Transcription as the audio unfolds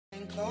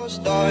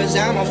Closed doors,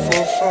 I'm a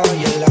fool for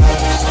your love.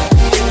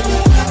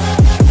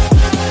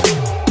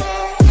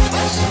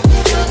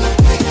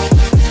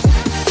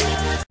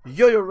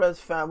 Yo, Reds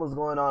fam, what's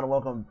going on?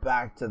 Welcome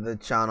back to the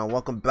channel.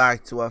 Welcome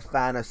back to a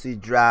fantasy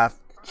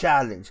draft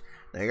challenge.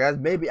 Now, you guys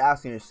may be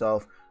asking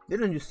yourself,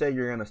 didn't you say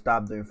you're gonna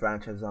stop doing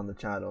franchises on the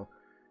channel?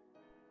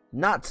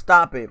 Not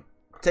stop it,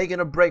 taking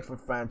a break from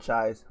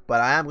franchise,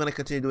 but I am gonna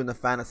continue doing the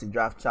fantasy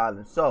draft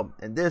challenge. So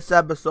in this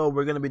episode,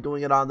 we're gonna be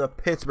doing it on the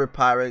Pittsburgh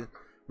Pirates,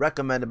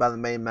 recommended by the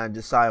main man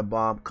Josiah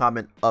Bomb.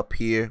 Comment up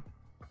here,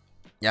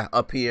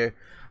 up here,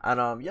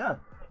 and yeah,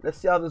 let's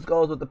see how this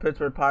goes with the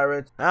Pittsburgh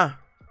Pirates.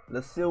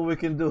 Let's see what we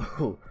can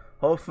do.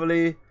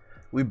 Hopefully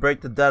we break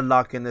the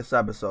deadlock in this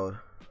episode.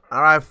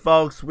 Alright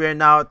folks, we are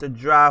now at the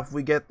draft.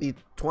 We get the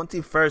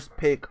 21st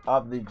pick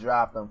of the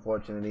draft,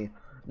 unfortunately.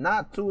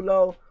 Not too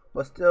low,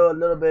 but still a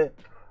little bit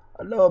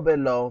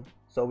low.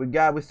 So we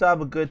still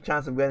have a good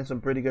chance of getting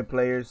some pretty good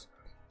players.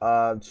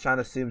 Just trying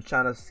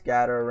to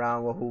scatter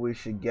around who we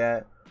should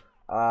get.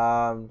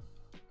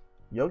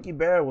 Yogi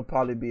Berra would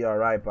probably be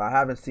alright, but I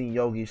haven't seen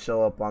Yogi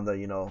show up on the,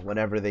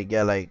 whenever they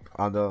get like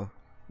on the,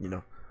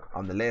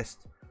 on the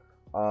list,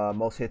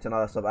 most hits and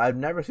all that stuff. I've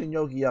never seen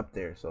Yogi up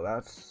there, so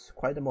that's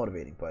quite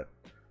demotivating. But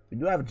we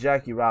do have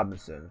Jackie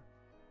Robinson.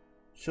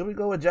 Should we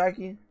go with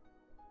Jackie?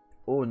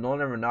 Oh, Nolan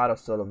Arenado's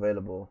still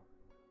available.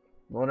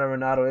 Nolan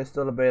Arenado is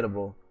still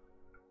available.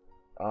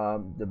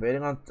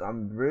 Debating on. I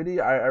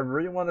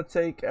really want to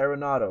take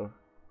Arenado.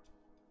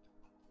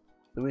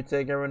 Do we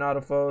take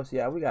Arenado, folks?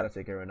 Yeah, we gotta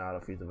take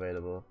Arenado if he's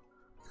available.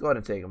 Let's go ahead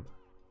and take him.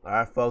 All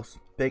right, folks.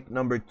 Pick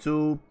number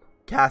 2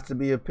 has to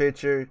be a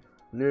pitcher.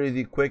 Literally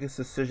the quickest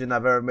decision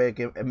I've ever made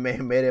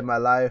in my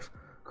life.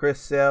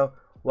 Chris Sale,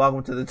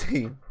 welcome to the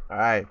team. All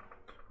right,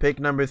 pick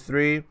number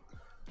 3.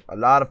 A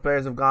lot of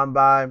players have gone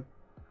by.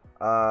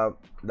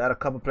 Let a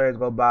couple players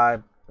go by.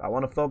 I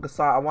want to focus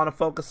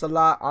a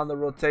lot on the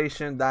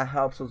rotation. That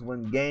helps us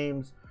win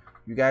games.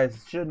 You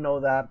guys should know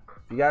that.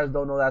 If you guys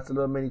don't know, that's a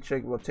little mini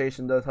trick.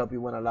 Rotation does help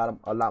you win a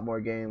lot more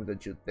games than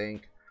you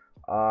think.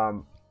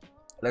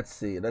 Let's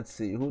see.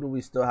 Who do we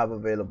still have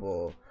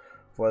available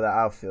for the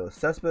outfield?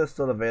 Cespedes is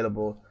still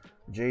available.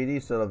 JD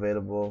is still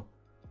available.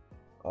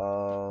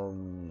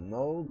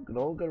 No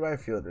good right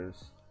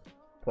fielders.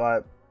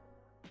 But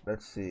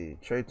let's see.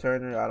 Trey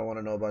Turner. I don't want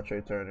to know about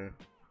Trey Turner.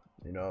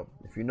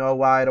 If you know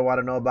why I don't want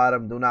to know about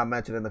him, do not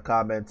mention it in the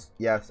comments.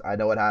 Yes, I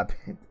know what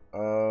happened.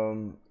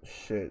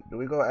 Shit. Do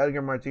we go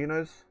Edgar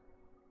Martinez?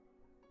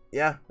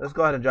 Yeah, let's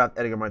go ahead and draft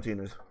Edgar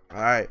Martinez.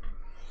 All right.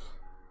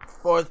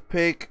 4th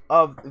pick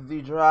of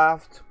the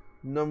draft,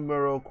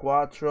 numero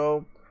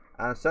 4.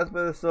 And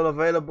Cespedes is still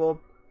available.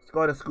 Let's go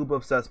ahead and scoop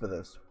up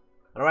Cespedes.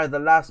 All right, the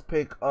last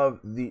pick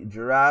of the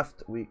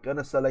draft. We're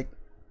gonna select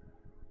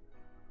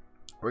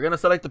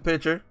the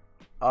pitcher.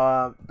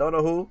 Don't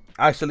know who.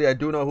 Actually, I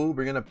do know who.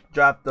 We're gonna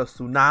draft the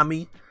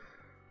Tsunami,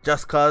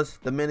 just cause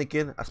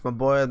Dominican. That's my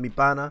boy, mi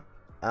pana.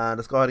 And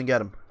let's go ahead and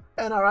get him.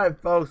 And all right,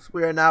 folks,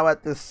 we are now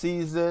at the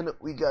season.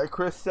 We got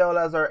Chris Sale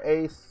as our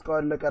ace. Let's go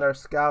ahead and look at our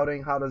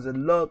scouting. How does it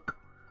look?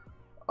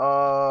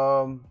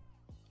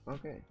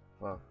 Okay.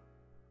 Well,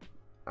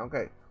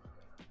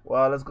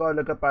 let's go and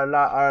look up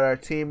our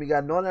team. We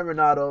got Nolan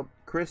Arenado,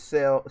 Chris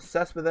Sale,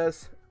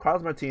 Cespedes,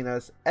 Carlos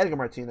Martinez, Edgar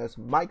Martinez,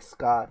 Mike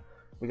Scott.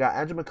 We got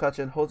Andrew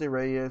McCutchen, Jose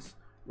Reyes,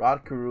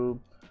 Rod Carew.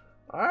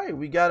 All right,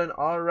 we got an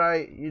all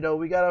right. We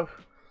got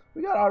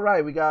all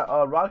right. We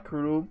got Rod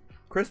Carew,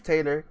 Chris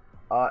Taylor,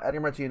 Edgar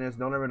Martinez,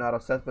 Nolan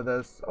Arenado,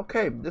 Cespedes.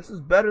 Okay, this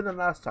is better than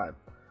last time.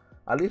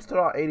 At least they're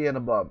all 80 and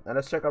above. And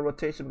let's check our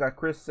rotation. We got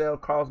Chris Sale,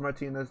 Carlos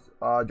Martinez,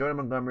 Jordan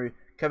Montgomery,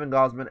 Kevin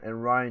Gausman,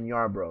 and Ryan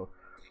Yarbrough.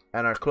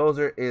 And our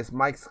closer is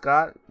Mike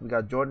Scott. We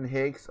got Jordan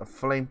Hicks, a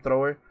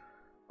flamethrower.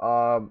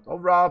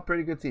 Overall,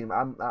 pretty good team.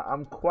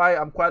 I'm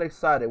quite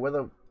excited.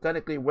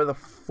 Technically we're the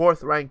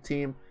 4th ranked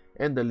team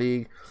in the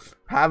league.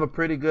 Have a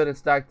pretty good and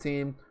stacked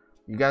team.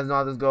 You guys know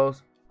how this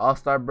goes.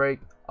 All-Star break.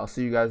 I'll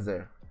see you guys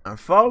there. And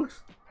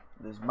folks,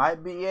 this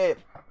might be it.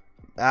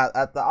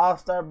 At the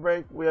All-Star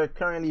break, we are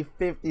currently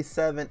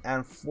 57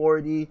 and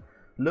 40.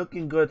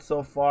 Looking good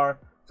so far.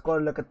 Let's go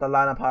and look at the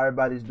lineup, how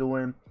everybody's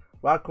doing.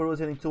 Rod Carew is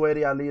hitting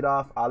 280 at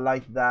leadoff. I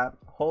like that.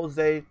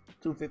 Jose,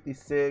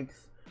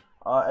 256.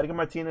 Edgar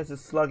Martinez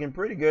is slugging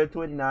pretty good,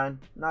 289.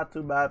 Not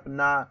too bad, but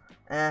not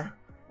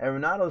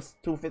Arenado's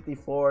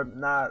 254.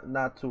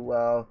 Not too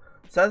well.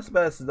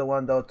 Cespedes is the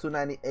one though,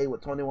 298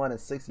 with 21 and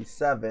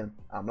 67.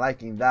 I'm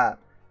liking that.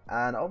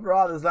 And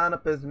overall, this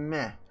lineup is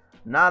meh.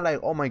 Not like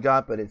oh my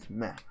god, but it's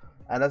meh.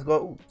 And let's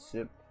go.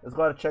 Let's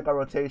go ahead and check our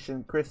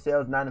rotation. Chris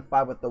Sale's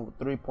 95 with the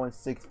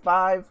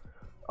 3.65.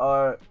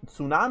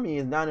 Tsunami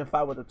is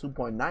 95 with a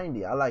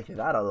 2.90. I like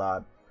that a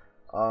lot.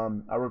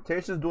 Our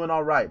rotation is doing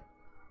all right.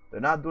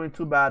 They're not doing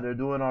too bad. They're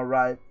doing all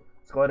right.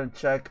 Let's go ahead and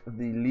check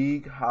the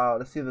league.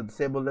 Let's see the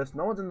disabled list.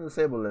 No one's in the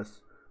disabled list.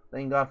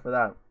 Thank God for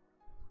that.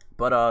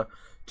 But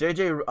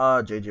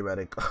JJ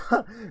Reddick,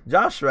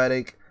 Josh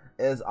Reddick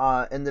is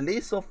in the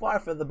lead so far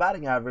for the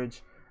batting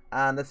average.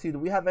 And let's see, do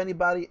we have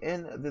anybody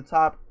in the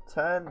top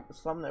 10?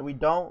 Something that we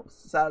don't,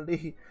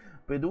 sadly.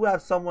 We do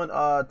have someone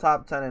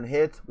top 10 in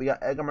hits. We got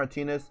Edgar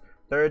Martinez,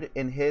 third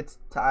in hits,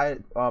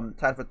 tied for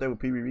third with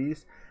P.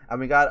 Reese. And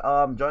we got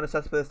Jonas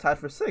Cespedes tied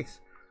for 6th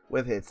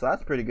with hits. So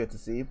that's pretty good to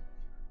see.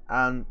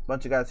 And a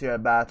bunch of guys here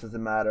at bats,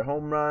 doesn't matter.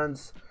 Home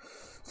runs,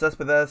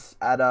 Cespedes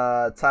at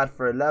tied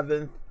for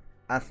 11th.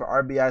 And for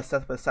RBI,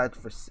 Cespedes tied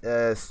for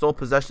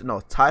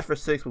tied for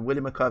 6th with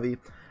Willie McCovey.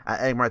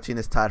 And Edgar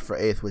Martinez tied for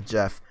 8th with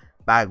Jeff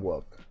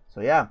Bagwell.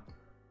 So yeah,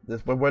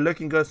 we're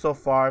looking good so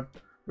far.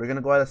 We're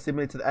gonna go ahead and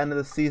simulate to the end of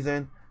the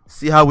season,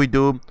 see how we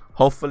do.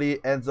 Hopefully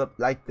it ends up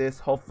like this,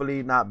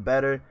 hopefully not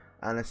better,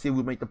 and let's see if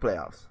we make the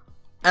playoffs.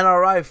 And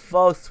alright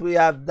folks, we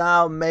have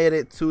now made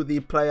it to the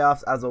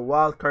playoffs as a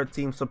wildcard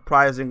team.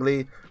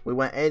 Surprisingly, we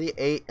went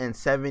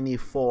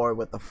 88-74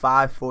 with a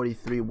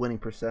 543 winning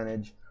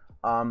percentage.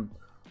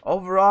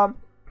 Overall,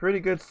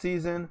 pretty good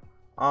season.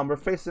 We're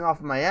facing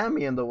off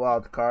Miami in the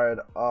wild card.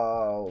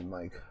 Oh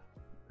my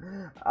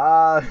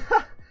god.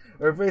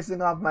 We're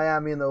facing off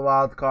Miami in the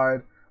wild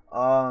card.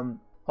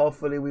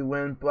 Hopefully we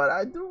win, but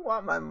I do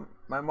want my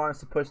Marlins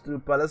to push through.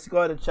 But let's go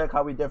ahead and check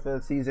how we did for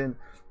the season.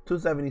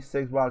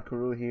 276 wild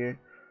Carew here.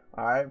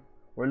 Alright,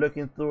 we're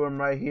looking through him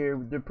right here.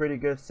 We did pretty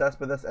good.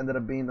 Cespedes ended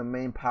up being the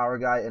main power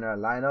guy in our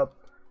lineup,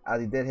 as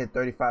he did hit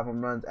 35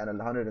 home runs and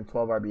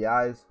 112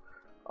 RBIs.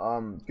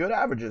 Good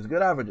averages.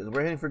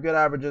 We're hitting for good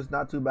averages,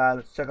 not too bad.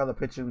 Let's check out the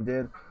pitching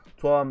did.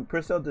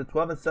 Chris Sale did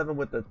 12-7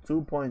 with a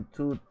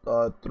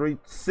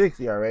 2.236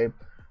 ERA.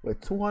 With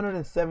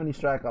 270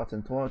 strikeouts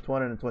and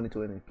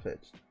 222 innings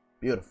pitched.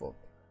 Beautiful.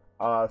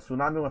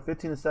 Tsunami went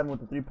 15-7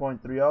 with a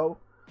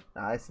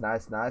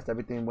 3.30. Nice.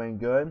 Everything went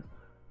good.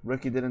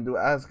 Rookie didn't do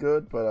as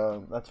good,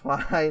 but that's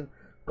fine.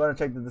 Go ahead and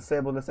check the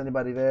disabled list.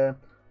 Anybody there?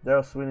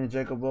 Daryl Sweeney,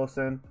 Jacob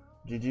Wilson,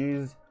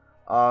 GG's.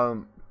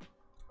 Our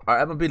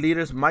MLB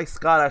leaders, Mike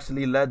Scott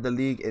actually led the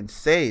league in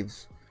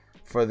saves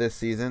for this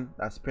season.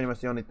 That's pretty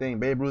much the only thing.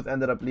 Babe Ruth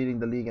ended up leading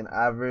the league in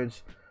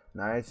average.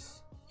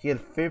 Nice. He had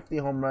 50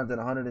 home runs and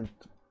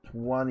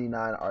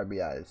 129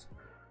 RBIs.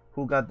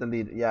 Who got the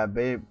lead? Yeah,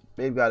 Babe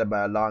got it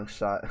by a long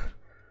shot.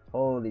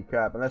 Holy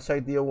crap. And let's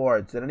check the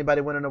awards. Did anybody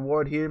win an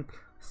award here?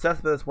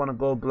 Cespedes won a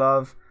Gold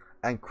Glove,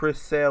 and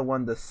Chris Sale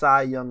won the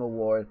Cy Young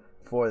Award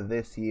for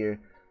this year.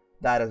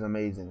 That is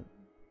amazing.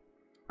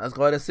 Let's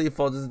go ahead and see,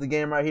 folks. This is the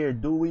game right here.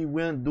 Do we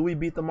win? Do we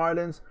beat the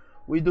Marlins?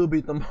 We do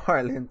beat the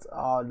Marlins.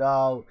 Oh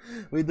no,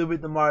 we do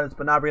beat the Marlins.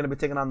 But now we're gonna be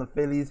taking on the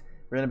Phillies.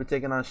 We're gonna be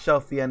taking on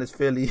Shelfie and his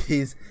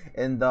Phillies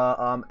in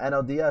the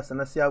NLDS, and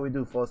let's see how we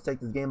do, folks. Take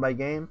this game by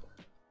game.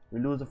 We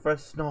lose the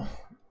first. No,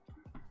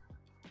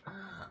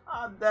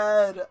 I'm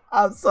dead.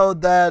 I'm so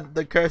dead.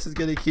 The curse is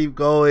gonna keep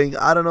going.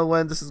 I don't know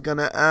when this is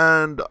gonna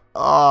end.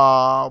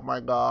 Oh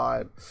my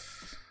god.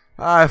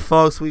 Alright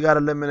folks, we got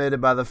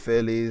eliminated by the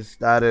Phillies.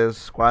 That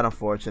is quite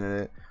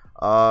unfortunate.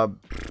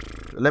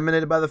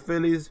 Eliminated by the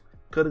Phillies.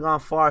 Could have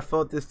gone far. I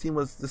felt this team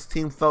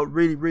felt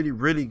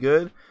really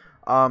good.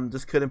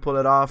 Just couldn't pull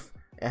it off.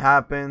 It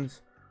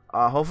happens.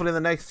 Hopefully the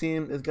next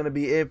team is gonna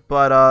be it.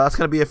 But that's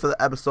gonna be it for the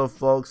episode,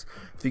 folks.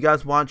 If you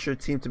guys want your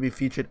team to be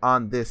featured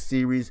on this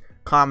series,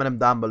 comment them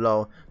down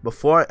below.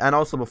 Before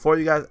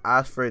you guys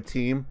ask for a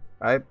team,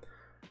 right?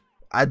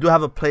 I do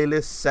have a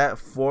playlist set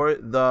for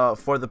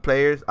the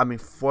players. I mean,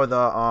 for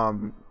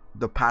the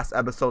past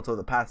episodes of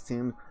the past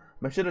team.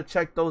 Make sure to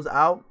check those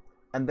out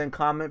and then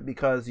comment,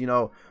 because you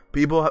know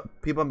people have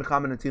been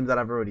commenting teams that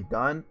I've already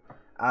done,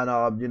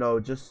 and you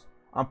know,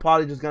 I'm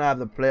probably just gonna have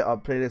the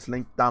playlist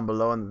link down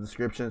below in the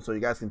description, so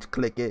you guys can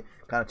click it,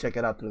 kind of check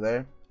it out through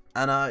there.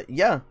 And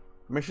yeah,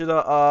 make sure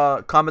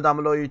to comment down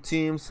below your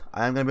teams.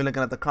 I am gonna be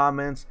looking at the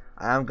comments.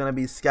 I am gonna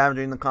be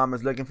scavenging the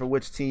comments, looking for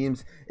which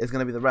teams is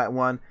gonna be the right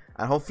one.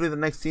 And hopefully the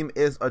next team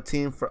is a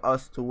team for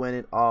us to win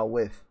it all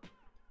with.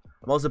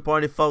 Most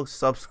importantly, folks,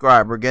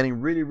 subscribe. We're getting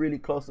really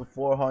close to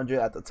 400.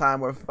 At the time,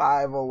 we're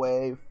 5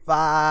 away.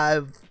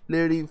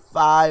 Literally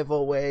 5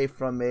 away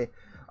from it.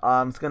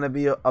 It's going to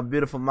be a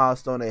beautiful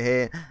milestone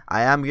ahead.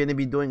 I am going to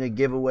be doing a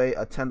giveaway,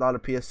 a $10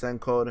 PSN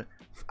code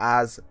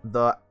as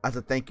a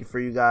thank you for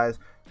you guys.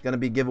 It's going to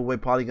be a giveaway,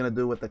 probably going to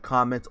do it with the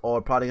comments,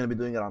 or probably going to be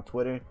doing it on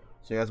Twitter.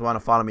 So you guys want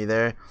to follow me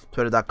there.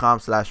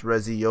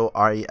 Twitter.com/Rezio,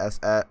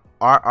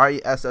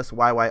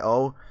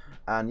 RESSYYO.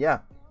 And yeah,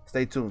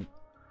 stay tuned.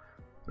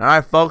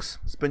 Alright folks,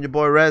 it's been your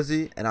boy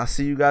Rezzy, and I'll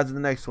see you guys in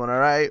the next one.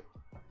 Alright,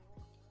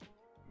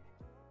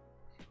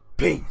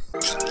 peace.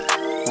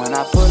 When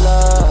I pull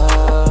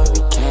up,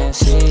 you can't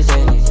see it.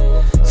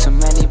 Too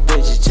many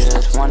bitches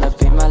just wanna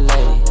be my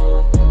lady.